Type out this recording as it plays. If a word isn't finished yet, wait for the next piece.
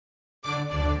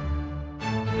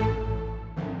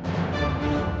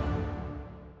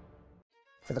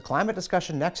For the Climate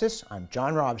Discussion Nexus, I'm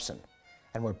John Robson,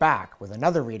 and we're back with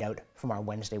another readout from our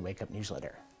Wednesday Wake Up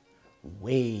newsletter.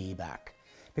 Way back.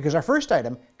 Because our first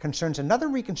item concerns another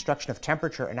reconstruction of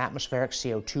temperature and atmospheric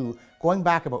CO2 going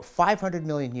back about 500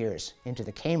 million years into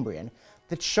the Cambrian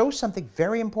that shows something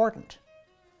very important.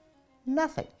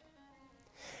 Nothing.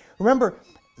 Remember,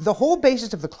 the whole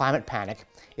basis of the climate panic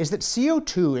is that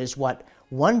CO2 is what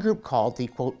one group called the,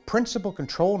 quote, principal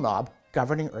control knob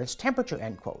governing Earth's temperature,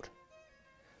 end quote.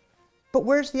 But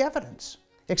where's the evidence?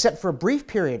 Except for a brief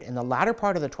period in the latter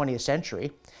part of the 20th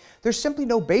century, there's simply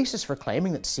no basis for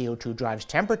claiming that CO2 drives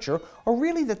temperature, or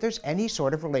really that there's any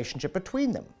sort of relationship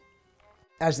between them.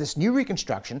 As this new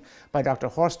reconstruction by Dr.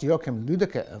 Horst Joachim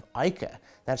Lüdecke of EIKE,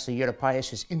 that's the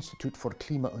Europäisches Institut für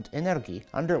Klima und Energie,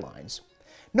 underlines,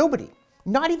 nobody,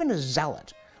 not even a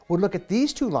zealot, would look at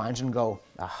these two lines and go,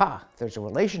 aha, there's a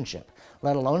relationship,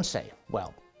 let alone say,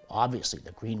 well, obviously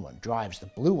the green one drives the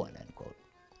blue one, end quote.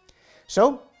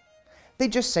 So, they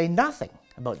just say nothing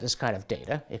about this kind of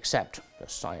data, except the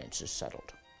science is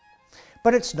settled.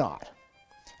 But it's not.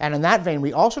 And in that vein,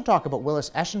 we also talk about Willis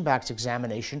Eschenbach's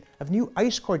examination of new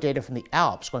ice core data from the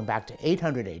Alps going back to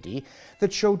 800 AD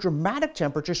that show dramatic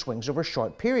temperature swings over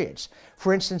short periods.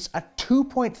 For instance, a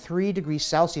 2.3 degrees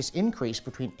Celsius increase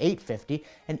between 850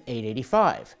 and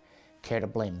 885. Care to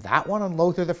blame that one on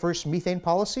Lothar I's methane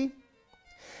policy?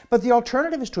 But the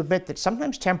alternative is to admit that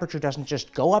sometimes temperature doesn't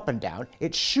just go up and down,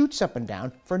 it shoots up and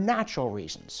down for natural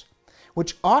reasons,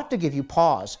 which ought to give you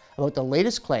pause about the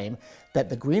latest claim that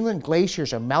the Greenland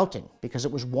glaciers are melting because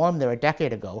it was warm there a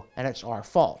decade ago and it's our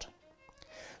fault.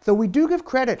 Though we do give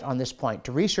credit on this point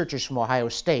to researchers from Ohio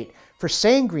State for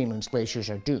saying Greenland's glaciers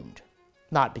are doomed.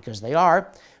 Not because they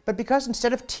are, but because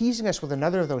instead of teasing us with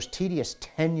another of those tedious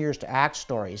 10 years to act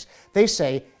stories, they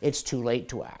say it's too late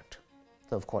to act.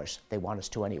 Though of course, they want us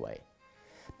to anyway.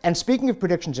 And speaking of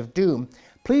predictions of doom,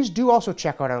 please do also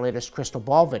check out our latest crystal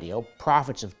ball video,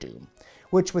 Prophets of Doom,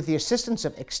 which with the assistance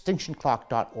of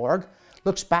extinctionclock.org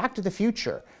looks back to the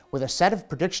future with a set of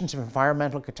predictions of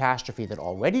environmental catastrophe that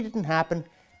already didn't happen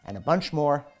and a bunch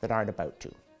more that aren't about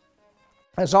to.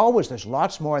 As always, there's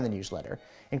lots more in the newsletter,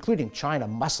 including China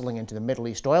muscling into the Middle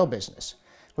East oil business,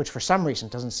 which for some reason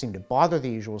doesn't seem to bother the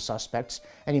usual suspects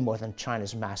any more than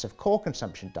China's massive coal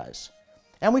consumption does.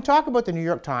 And we talk about the New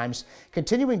York Times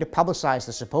continuing to publicize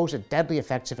the supposed deadly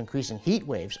effects of increasing heat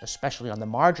waves, especially on the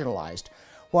marginalized,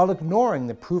 while ignoring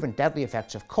the proven deadly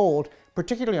effects of cold,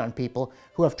 particularly on people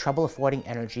who have trouble affording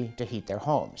energy to heat their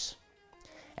homes.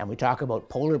 And we talk about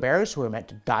polar bears who are meant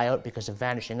to die out because of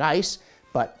vanishing ice,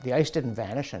 but the ice didn't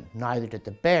vanish and neither did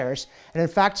the bears. And in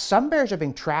fact, some bears are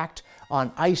being tracked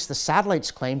on ice the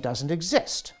satellites claim doesn't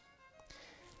exist.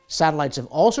 Satellites have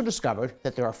also discovered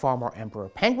that there are far more emperor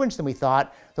penguins than we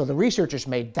thought, though the researchers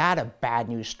made that a bad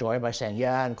news story by saying,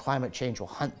 yeah, and climate change will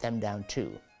hunt them down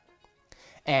too.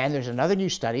 And there's another new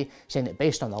study saying that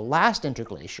based on the last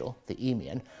interglacial, the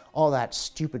Eemian, all that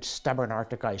stupid, stubborn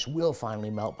Arctic ice will finally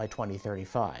melt by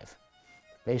 2035.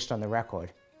 Based on the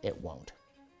record, it won't.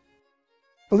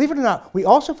 Believe it or not, we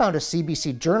also found a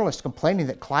CBC journalist complaining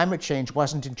that climate change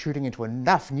wasn't intruding into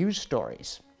enough news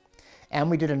stories. And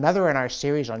we did another in our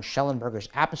series on Schellenberger's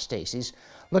apostasies,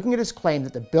 looking at his claim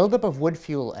that the buildup of wood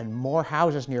fuel and more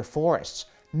houses near forests,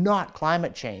 not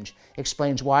climate change,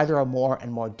 explains why there are more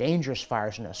and more dangerous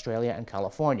fires in Australia and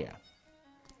California.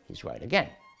 He's right again.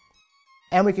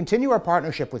 And we continue our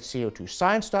partnership with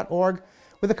CO2science.org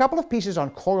with a couple of pieces on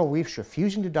coral reefs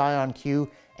refusing to die on cue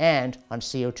and on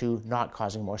CO2 not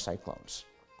causing more cyclones.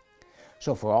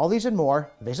 So for all these and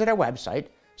more, visit our website,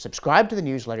 subscribe to the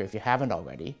newsletter if you haven't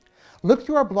already, look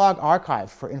through our blog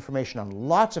archive for information on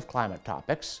lots of climate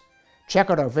topics, check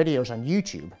out our videos on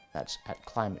YouTube, that's at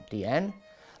ClimateDN,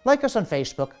 like us on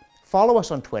Facebook, follow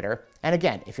us on Twitter, and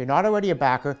again, if you're not already a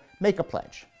backer, make a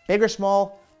pledge, big or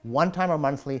small, one time or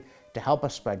monthly, to help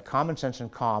us spread common sense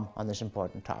and calm on this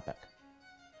important topic.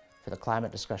 For the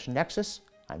Climate Discussion Nexus,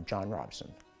 I'm John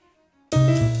Robson.